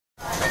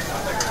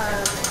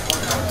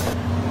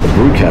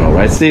brew kettle,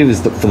 right, Steve? Is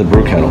for the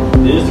brew kettle.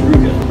 It is the brew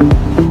kettle.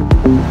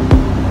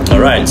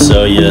 Alright,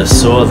 so you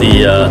saw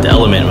the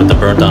element with the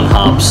burnt on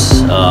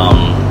hops.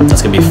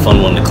 That's going to be a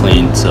fun one to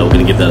clean, so we're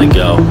going to give that a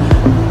go.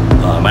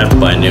 I might have to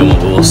buy a new one,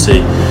 but we'll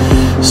see.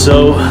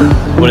 So,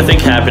 what I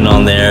think happened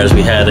on there is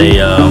we had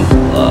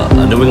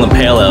a New England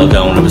Pale Ale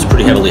going. It was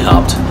pretty heavily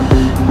hopped,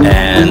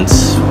 and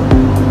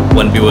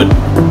when we were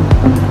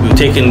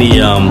taking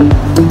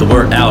the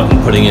wort out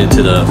and putting it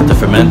into the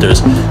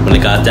fermenters, when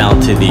it got down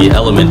to the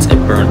elements, it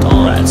burnt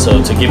on. Right,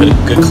 so to give it a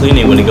good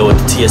cleaning, we're going to go with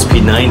the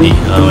TSP 90.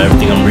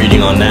 Everything I'm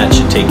reading on that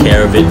should take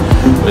care of it.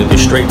 We're going to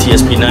do straight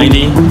TSP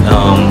 90.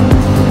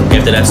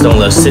 After that, it's going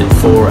to sit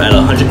at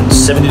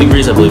 170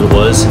 degrees, I believe it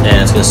was,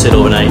 and it's going to sit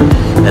overnight.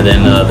 And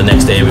then the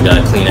next day, we got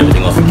to clean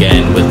everything off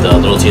again with a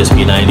little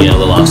TSP 90 and a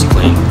little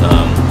OxyClean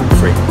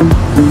free.